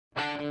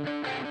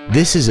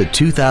This is a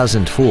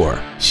 2004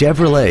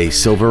 Chevrolet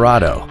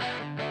Silverado.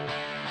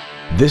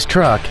 This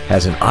truck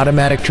has an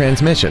automatic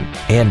transmission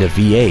and a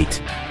V8.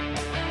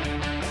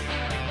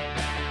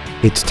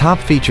 Its top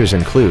features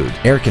include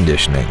air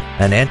conditioning,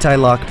 an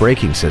anti-lock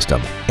braking system,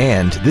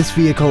 and this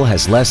vehicle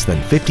has less than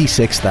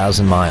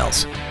 56,000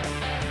 miles.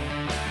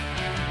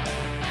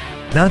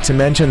 Not to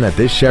mention that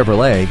this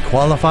Chevrolet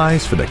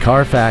qualifies for the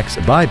Carfax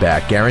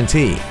buyback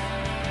guarantee.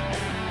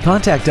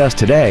 Contact us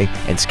today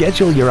and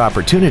schedule your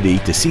opportunity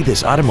to see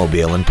this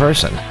automobile in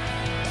person.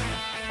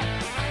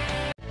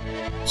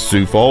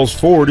 Sioux Falls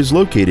Ford is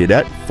located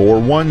at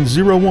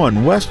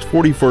 4101 West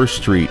 41st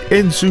Street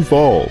in Sioux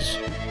Falls.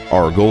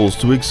 Our goal is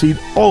to exceed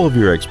all of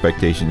your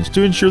expectations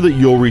to ensure that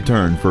you'll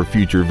return for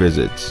future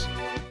visits.